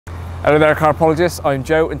Hello there carpologists, I'm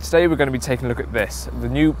Joe and today we're going to be taking a look at this, the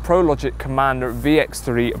new Prologic Commander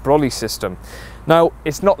VX3 Brolly system. Now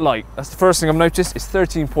it's not light, that's the first thing I've noticed. It's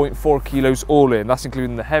 13.4 kilos all in, that's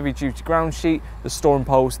including the heavy duty ground sheet, the storm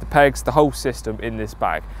poles, the pegs, the whole system in this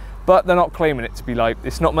bag. But they're not claiming it to be light.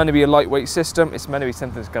 It's not meant to be a lightweight system, it's meant to be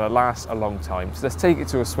something that's going to last a long time. So let's take it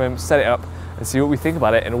to a swim, set it up and see what we think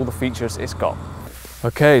about it and all the features it's got.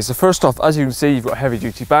 Okay, so first off, as you can see, you've got a heavy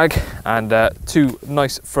duty bag and two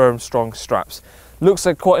nice firm strong straps. Looks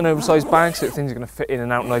like quite an oversized bag, so things are going to fit in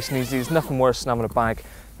and out nice and easy. There's nothing worse than having a bag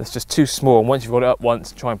that's just too small, and once you've got it up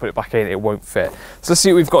once, try and put it back in, it won't fit. So let's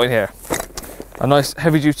see what we've got in here. A nice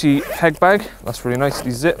heavy duty peg bag, that's really nicely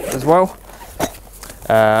zipped as well.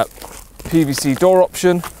 PVC door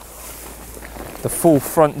option, the full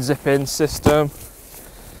front zip in system,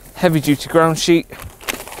 heavy duty ground sheet,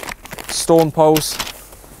 storm poles,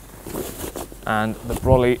 and the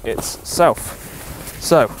brolly itself.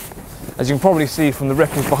 So, as you can probably see from the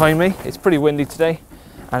ripples behind me, it's pretty windy today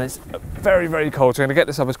and it's very, very cold. So I'm going to get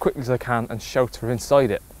this up as quickly as I can and shelter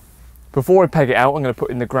inside it. Before I peg it out, I'm going to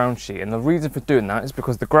put in the ground sheet, and the reason for doing that is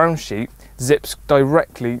because the ground sheet zips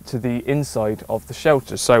directly to the inside of the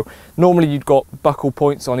shelter. So normally you've got buckle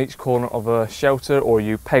points on each corner of a shelter, or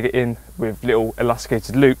you peg it in with little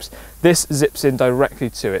elasticated loops. This zips in directly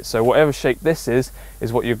to it, so whatever shape this is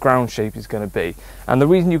what your ground shape is going to be. And the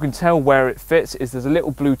reason you can tell where it fits is there's a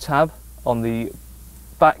little blue tab on the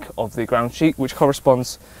back of the ground sheet which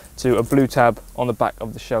corresponds to a blue tab on the back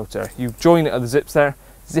of the shelter. You join it at the zips there,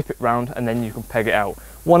 zip it round, and then you can peg it out.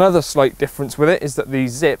 One other slight difference with it is that the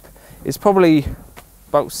zip is probably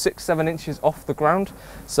about 6-7 inches off the ground.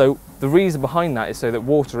 So the reason behind that is so that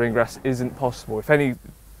water ingress isn't possible. If any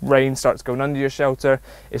rain starts going under your shelter,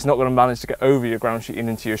 it's not going to manage to get over your ground sheet and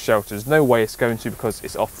into your shelter. There's no way it's going to because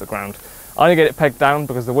it's off the ground. I'm going to get it pegged down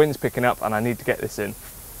because the wind's picking up and I need to get this in.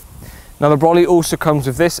 Now the brolly also comes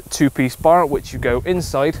with this two-piece bar which you go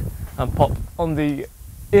inside and pop on the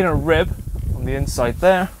inner rib on the inside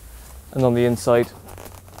there, and on the inside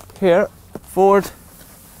here forward,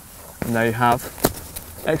 and now you have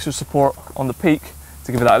extra support on the peak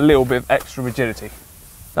to give it that a little bit of extra rigidity.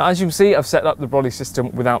 Now as you can see, I've set up the brolly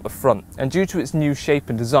system without the front, and due to its new shape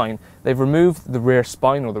and design, they've removed the rear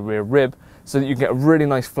spine or the rear rib so that you can get a really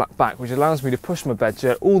nice flat back, which allows me to push my bed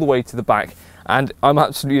chair all the way to the back. And I'm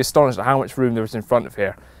absolutely astonished at how much room there is in front of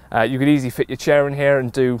here. You could easily fit your chair in here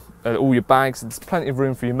and do all your bags. There's plenty of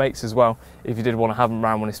room for your mates as well if you did want to have them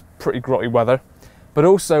around when it's pretty grotty weather. But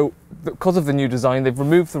also, because of the new design, they've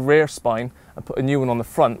removed the rear spine and put a new one on the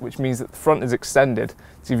front, which means that the front is extended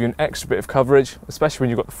to give you an extra bit of coverage, especially when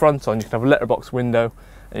you've got the front on. You can have a letterbox window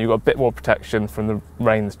and you've got a bit more protection from the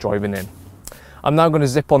rain that's driving in. I'm now going to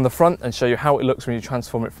zip on the front and show you how it looks when you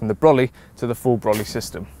transform it from the brolly to the full brolly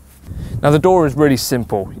system. Now the door is really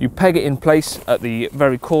simple. You peg it in place at the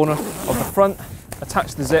very corner of the front,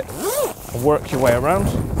 attach the zip and work your way around.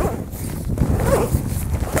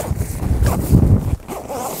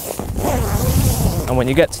 And when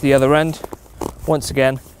you get to the other end, once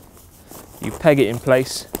again, you peg it in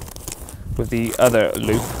place with the other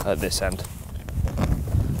loop at this end.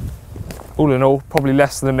 All in all, probably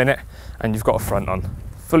less than a minute and you've got a front on.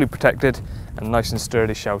 Fully protected and nice and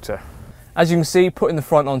sturdy shelter. As you can see, putting the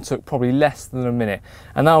front on took probably less than a minute.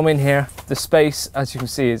 And now I'm in here, the space, as you can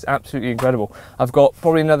see, is absolutely incredible. I've got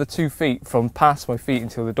probably another 2 feet from past my feet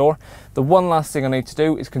until the door. The one last thing I need to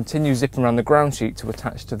do is continue zipping around the ground sheet to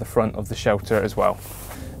attach to the front of the shelter as well.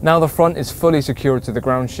 Now the front is fully secured to the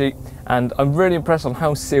ground sheet, and I'm really impressed on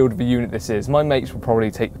how sealed of a unit this is. My mates will probably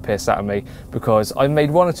take the piss out of me because I've made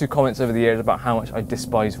 1 or 2 comments over the years about how much I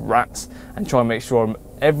despise rats and try and make sure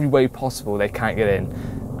every way possible they can't get in.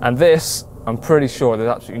 And this, I'm pretty sure there's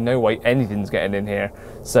absolutely no way anything's getting in here.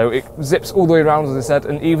 So it zips all the way around, as I said,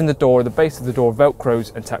 and even the door, the base of the door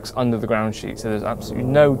velcros and tacks under the ground sheet. So there's absolutely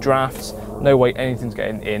no drafts, no way anything's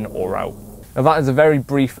getting in or out. Now that is a very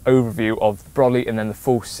brief overview of the brolly and then the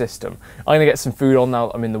full system. I'm gonna get some food on now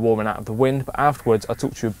that I'm in the warm and out of the wind, but afterwards I'll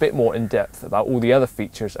talk to you a bit more in depth about all the other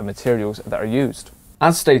features and materials that are used.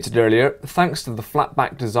 As stated earlier, thanks to the flat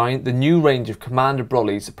back design, the new range of Commander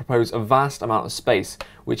brollies propose a vast amount of space,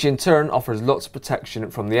 which in turn offers lots of protection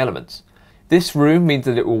from the elements. This room means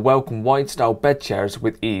that it will welcome wide style bed chairs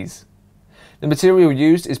with ease. The material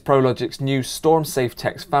used is Prologic's new Storm Safe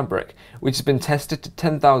Tex fabric, which has been tested to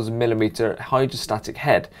 10,000mm hydrostatic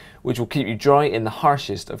head, which will keep you dry in the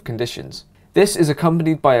harshest of conditions. This is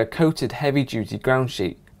accompanied by a coated heavy duty ground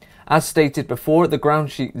sheet. As stated before, the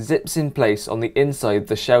ground sheet zips in place on the inside of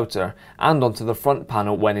the shelter and onto the front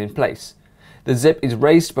panel when in place. The zip is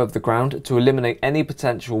raised above the ground to eliminate any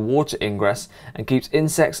potential water ingress and keeps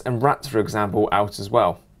insects and rats, for example, out as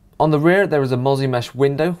well. On the rear there is a mozzie mesh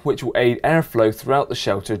window which will aid airflow throughout the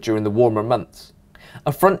shelter during the warmer months.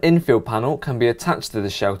 A front infill panel can be attached to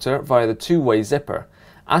the shelter via the two-way zipper.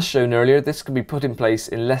 As shown earlier, this can be put in place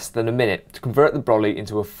in less than a minute to convert the Brolly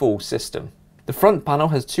into a full system. The front panel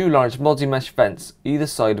has two large mozzie mesh vents either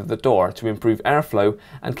side of the door to improve airflow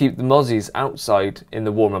and keep the mozzies outside in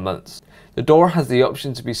the warmer months. The door has the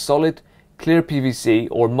option to be solid, clear PVC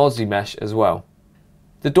or mozzie mesh as well.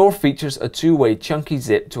 The door features a two-way chunky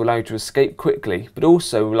zip to allow you to escape quickly, but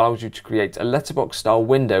also allows you to create a letterbox style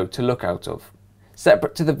window to look out of.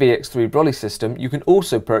 Separate to the VX3 Brolly system, you can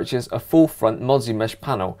also purchase a full front mozzie mesh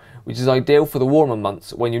panel, which is ideal for the warmer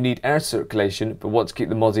months when you need air circulation but want to keep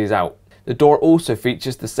the mozzies out. The door also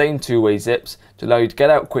features the same two-way zips to allow you to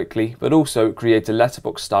get out quickly, but also create a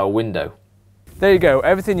letterbox style window. There you go,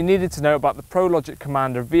 everything you needed to know about the Prologic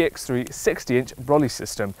Commander VX3 60-inch Brolly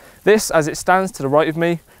system. This, as it stands to the right of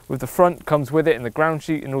me, with the front comes with it in the ground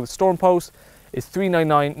sheet and all the storm poles, is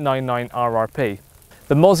 $399.99 RRP.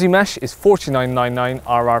 The mozzie mesh is $49.99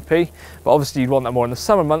 RRP, but obviously you'd want that more in the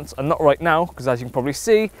summer months and not right now, because as you can probably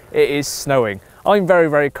see, it is snowing. I'm very,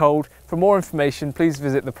 very cold. For more information, please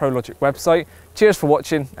visit the Prologic website. Cheers for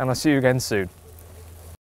watching, and I'll see you again soon.